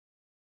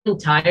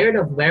Tired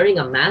of wearing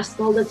a mask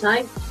all the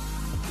time?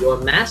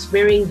 Your mask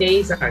wearing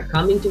days are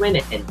coming to an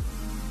end.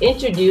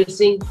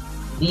 Introducing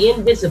the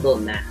Invisible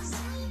Mask.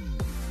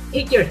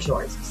 Pick your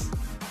choice.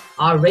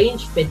 Our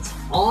range fits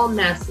all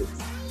masks.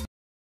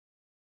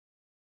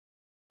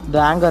 The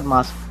anger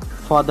mask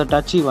for the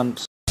touchy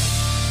ones.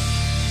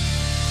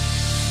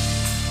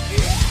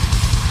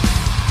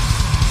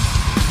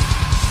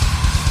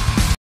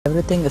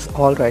 Everything is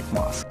alright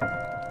mask.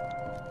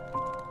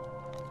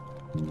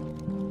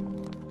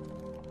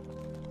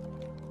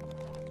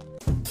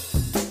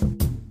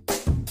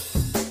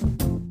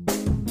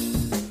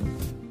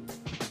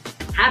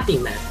 Happy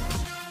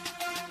Mask.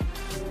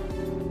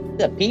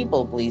 The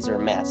people pleaser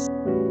mask.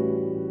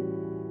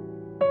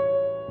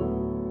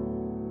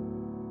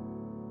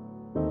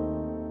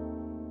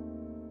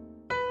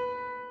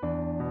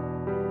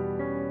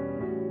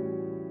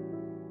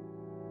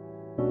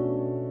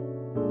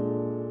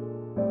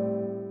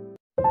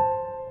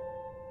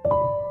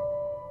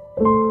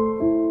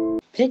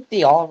 Pick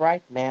the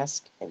alright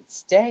mask and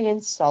stay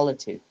in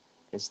solitude,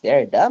 because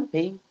they're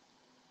dumpy.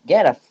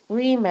 Get a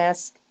free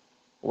mask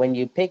when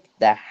you pick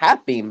the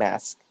happy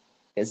mask,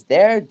 because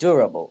they're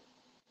durable.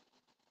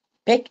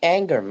 Pick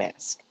anger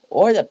mask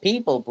or the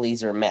people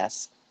pleaser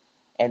mask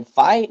and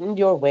find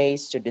your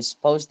ways to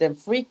dispose them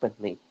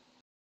frequently,